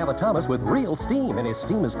 Now you can have a Thomas with real steam, and his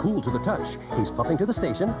steam is cool to the touch. He's puffing to the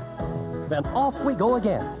station. Then off we go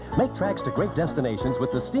again. Make tracks to great destinations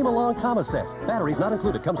with the Steam Along Thomas set. Batteries not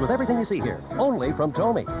included. Comes with everything you see here. Only from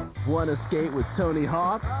Tomy. Want to skate with Tony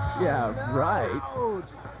Hawk? Yeah, right.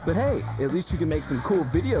 But hey, at least you can make some cool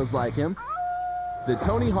videos like him. The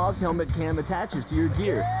Tony Hawk helmet cam attaches to your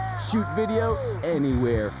gear. Shoot video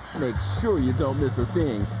anywhere. Make sure you don't miss a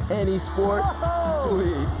thing. Any sport,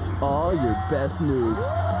 sweet. All your best moves.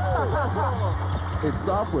 Its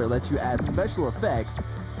software lets you add special effects,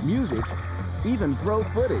 music, even pro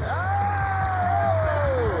footage.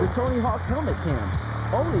 The Tony Hawk helmet cam,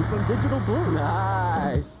 only from Digital Blue.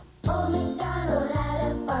 Nice.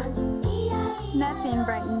 Nothing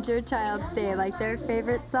brightens your child's day like their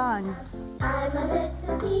favorite songs.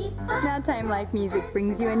 Now Time Life Music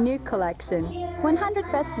brings you a new collection.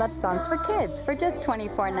 100 Best Love Songs for Kids for just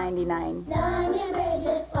 $24.99.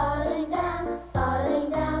 Falling down, falling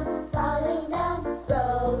down, falling down.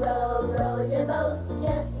 Row, row, row your boat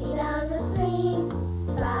gently down the stream.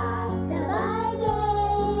 Fly, fly,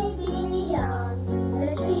 day beyond the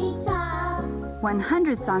treetop.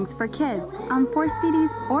 100 songs for kids on 4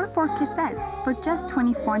 CDs or 4 cassettes for just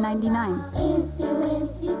 $24.99.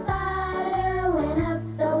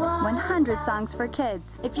 100 songs for kids.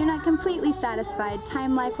 If you're not completely satisfied,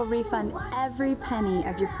 Time Life will refund every penny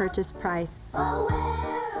of your purchase price.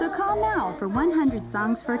 So call now for 100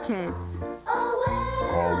 songs for kids.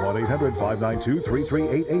 Call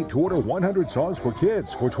 1-800-592-3388 to order 100 songs for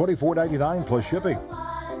kids for $24.99 plus shipping.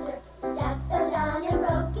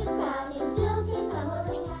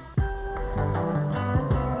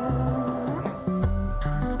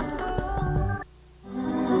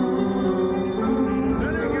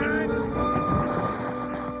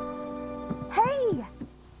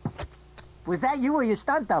 Was that you or your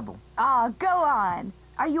stunt double? Oh, go on.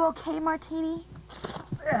 Are you okay, Martini?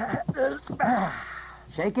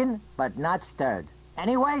 Shaken, but not stirred.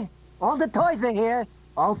 Anyway, all the toys are here.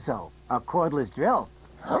 Also, a cordless drill.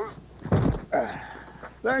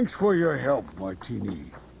 Thanks for your help,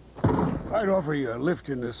 Martini. I'd offer you a lift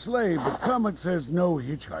in the sleigh, but Comet says no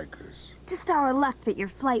hitchhikers. Just our luck that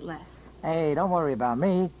you're flightless. Hey, don't worry about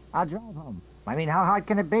me. I'll drive home. I mean, how hard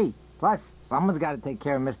can it be? Plus, someone's got to take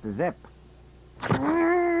care of Mr. Zip.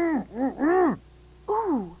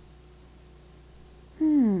 Ooh.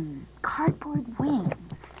 Cardboard wings.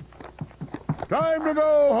 Time to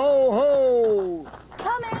go, ho-ho!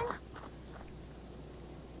 Coming.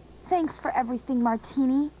 Thanks for everything,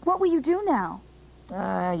 Martini. What will you do now?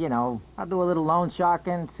 You know, I'll do a little loan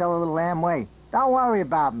sharking, sell a little Amway. Don't worry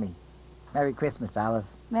about me. Merry Christmas, Alice.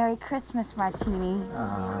 Merry Christmas, Martini.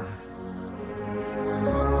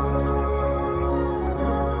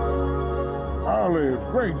 Olive,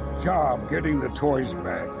 great job getting the toys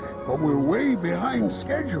back. But we're way behind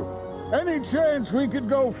schedule. Any chance we could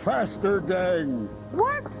go faster, gang?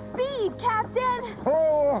 Warp speed, Captain!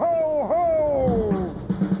 Ho, ho, ho!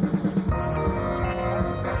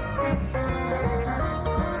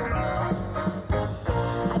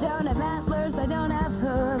 I don't have antlers, I don't have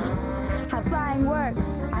hooves. How flying works,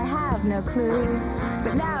 I have no clue.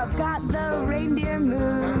 But now I've got the reindeer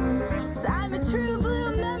moves. I'm a true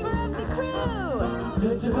blue member of the crew.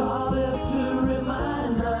 Good to Olive to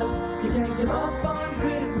remind us you can't give up on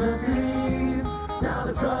Christmas Eve. Now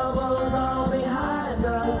the trouble's all behind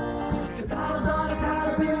us. Just Olive taught us how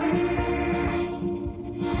to believe.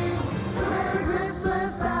 So Merry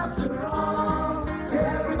Christmas after all, to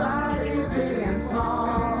everybody big and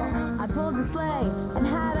small. I pulled the sleigh and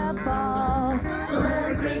had a ball. So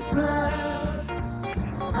Merry Christmas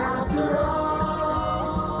after all.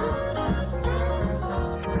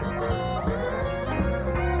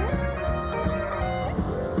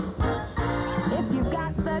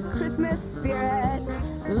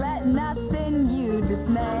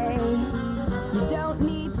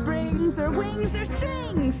 Their wings are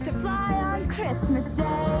strings to fly on Christmas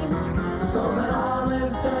Day. So that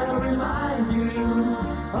Olive's to remind you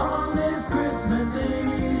on this Christmas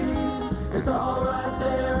Eve, it's all right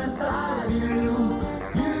there inside of you.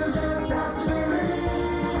 You just have to believe.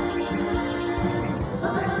 So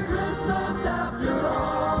Merry Christmas after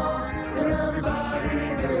all, to everybody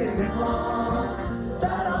big and small,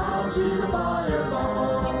 that all she's a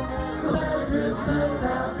fireball. So Merry Christmas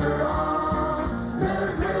after all,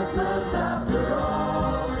 Merry Christmas after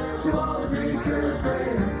all, to all the creatures great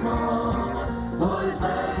and small. Would you say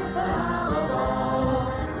and have a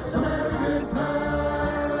ball? So Merry Christmas,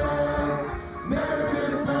 Merry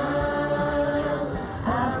Christmas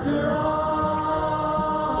after all.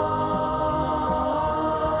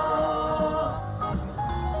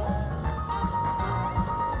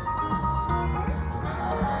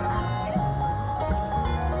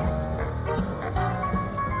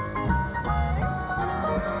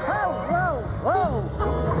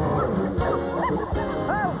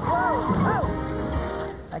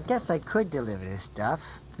 I guess I could deliver this stuff.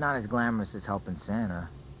 It's not as glamorous as helping Santa.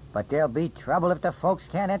 But there'll be trouble if the folks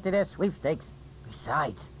can't enter their sweepstakes.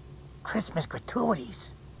 Besides, Christmas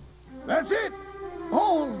gratuities. That's it!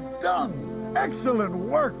 All done! Excellent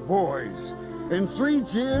work, boys! And 3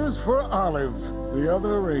 cheers for Olive, the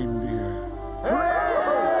other reindeer.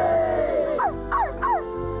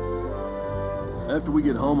 After we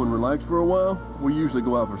get home and relax for a while, we usually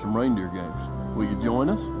go out for some reindeer games. Will you join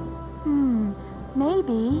us?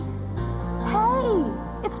 Maybe.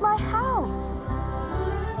 Hey, it's my house.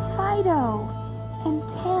 Fido and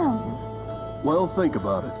Tim. Well, think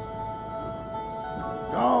about it.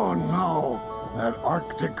 Oh, no. That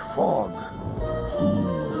Arctic fog.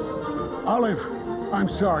 Olive, I'm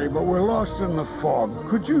sorry, but we're lost in the fog.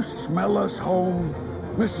 Could you smell us home?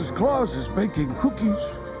 Mrs. Claus is baking cookies.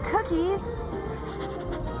 Cookies?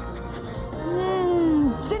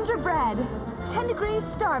 Gingerbread. 10 degrees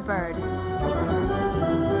starboard.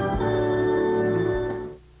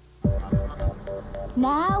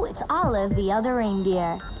 Now it's Olive, the other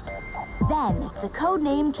reindeer. Then it's the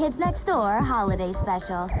Codename Kids Next Door holiday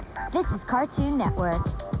special. This is Cartoon Network.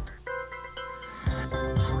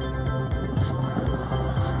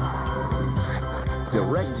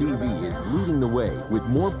 DirecTV is leading the way with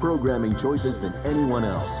more programming choices than anyone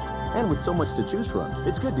else. And with so much to choose from,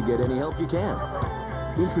 it's good to get any help you can.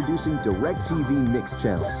 Introducing DirecTV Mix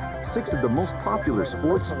Channels. 6 of the most popular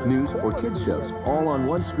sports, news, or kids shows, all on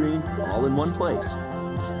one screen, all in one place.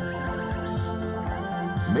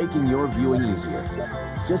 Making your viewing easier.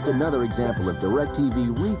 Just another example of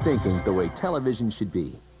DirecTV rethinking the way television should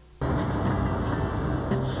be.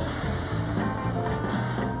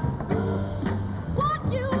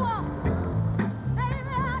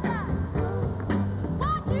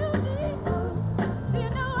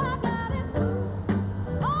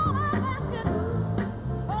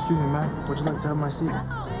 Excuse me, ma'am. Would you like to have my seat?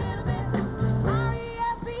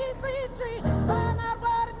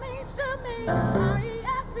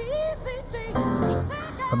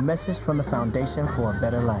 A message from the Foundation for a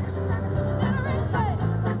Better Life.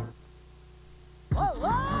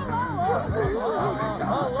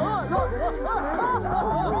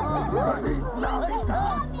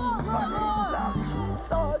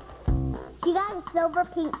 She got a silver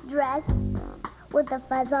pink dress with the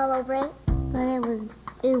fuzz all over it, but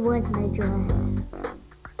it was my dress.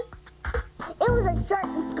 It was a shirt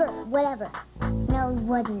and skirt, whatever. No, it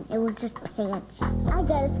wasn't. It was just pants. I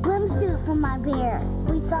got a swimsuit for my bear.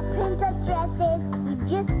 We saw princess dresses. You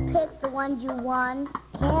just pick the ones you want,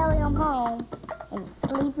 carry them home, and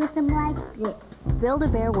sleep with them like this.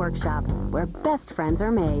 Build-A-Bear Workshop, where best friends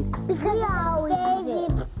are made. Because it's our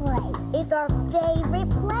favorite place. It's our favorite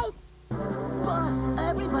place. Boss,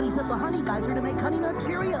 everybody said the honey guys are to make Honey Nut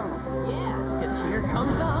Cheerios. Yeah, because here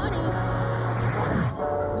comes the honey.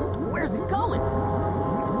 Where's it going?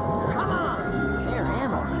 Come on! There,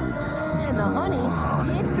 Hammer. And the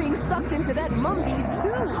honey, it's being sucked into that monkey's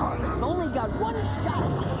tube. It's only got one shot.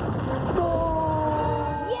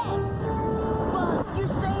 Yes! Boss, you're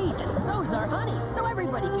safe. And so's our honey, so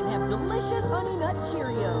everybody can have delicious Honey Nut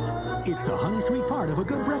Cheerios. It's the honey sweet part of a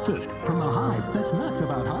good breakfast from the hive that's nuts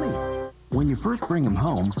about honey. When you first bring him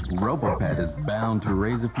home, RoboPet is bound to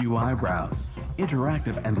raise a few eyebrows.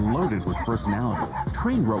 Interactive and loaded with personality.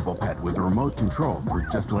 Train RoboPet with a remote control or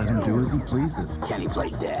just let him do as he pleases. Can he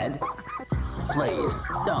play dead? Please,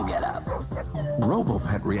 don't get up.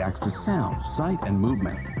 RoboPet reacts to sound, sight, and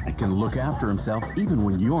movement. It can look after himself even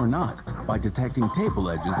when you're not by detecting table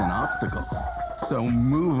edges and obstacles. So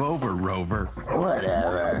move over, Rover.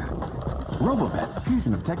 Whatever. RoboPet, a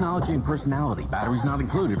fusion of technology and personality. Batteries not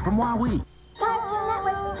included from WOC. Cartoon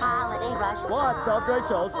Network Holiday Rush. What's up,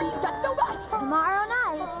 Rachel's? We've got so much! Tomorrow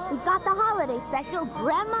night, we've got the holiday special.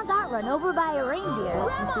 Grandma got run over by a reindeer.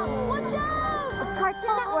 Grandma, watch out! It's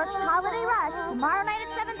Cartoon Network's Holiday Rush, tomorrow night at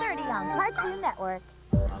 7:30 on Cartoon Network.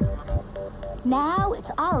 Now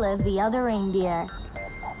it's Olive the Other Reindeer.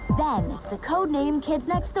 Then it's the Codename Kids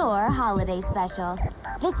Next Door Holiday Special.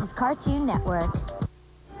 This is Cartoon Network.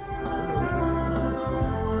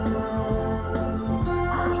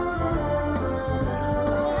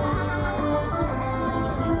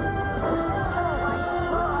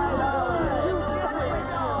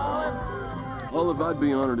 Olive, I'd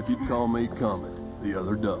be honored if you'd call me Comet, the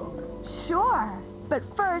other dog. Sure, but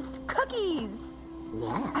first, cookies.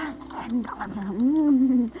 Yeah.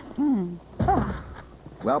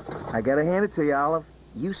 Well, I gotta hand it to you, Olive.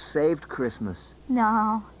 You saved Christmas.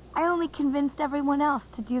 No, I only convinced everyone else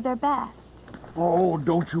to do their best. Oh,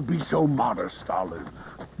 don't you be so modest, Olive.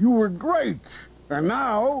 You were great. And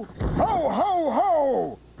now, ho, ho,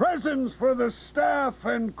 ho! Presents for the staff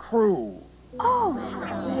and crew.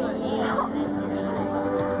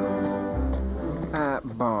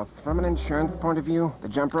 Both. From an insurance point of view, the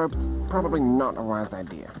jump rope's probably not a wise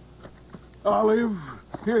idea. Olive,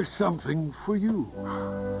 here's something for you.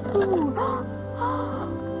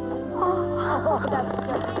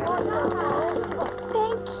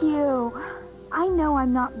 Thank you. I know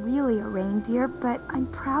I'm not really a reindeer, but I'm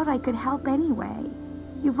proud I could help anyway.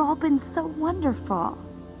 You've all been so wonderful.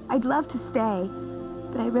 I'd love to stay,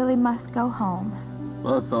 but I really must go home.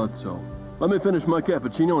 I thought so. Let me finish my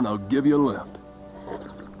cappuccino and I'll give you a lift.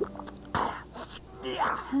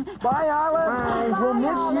 Bye, Olive. Bye. We'll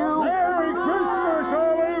miss you. Merry Christmas,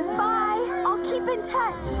 Olive. Bye. I'll keep in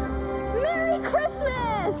touch. Merry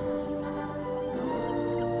Christmas!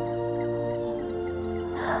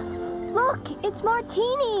 Look, it's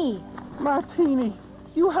Martini. Martini,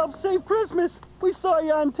 you helped save Christmas. We saw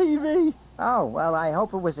you on TV. Oh, well, I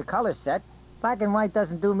hope it was a color set. Black and white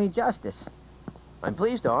doesn't do me justice. I'm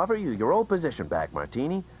pleased to offer you your old position back,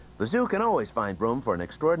 Martini. The zoo can always find room for an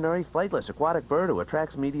extraordinary flightless aquatic bird who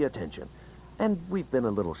attracts media attention. And we've been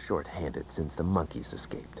a little short-handed since the monkeys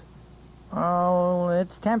escaped. Oh,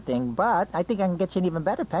 it's tempting, but I think I can get you an even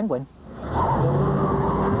better penguin.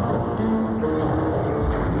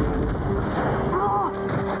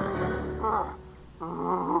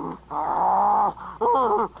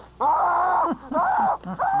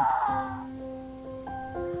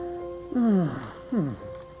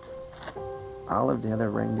 Olive, the other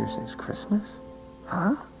reindeer says Christmas?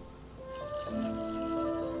 Huh?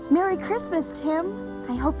 Merry Christmas, Tim.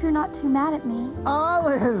 I hope you're not too mad at me.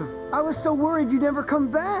 Olive! I was so worried you'd never come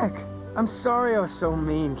back. I'm sorry I was so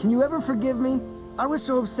mean. Can you ever forgive me? I was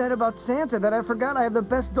so upset about Santa that I forgot I have the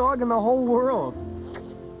best dog in the whole world.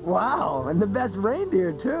 Wow, and the best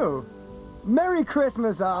reindeer, too. Merry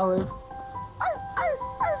Christmas, Olive.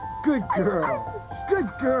 Good girl. Good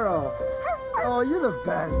girl. Oh, you're the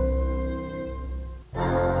best.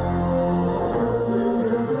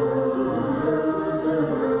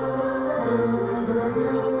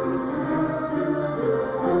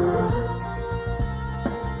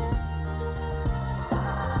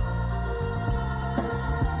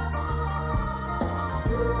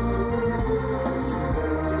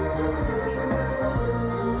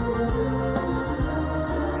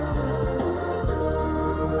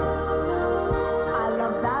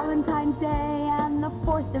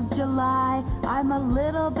 I'm a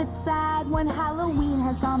little bit sad when Halloween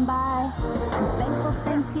has gone by. I'm thankful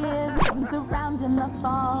Thanksgiving comes around in the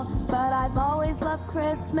fall, but I've always loved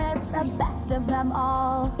Christmas, the best of them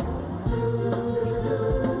all.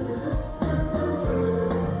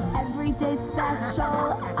 Every day's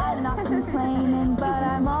special, I'm not complaining, but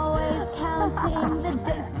I'm always counting the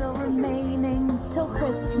days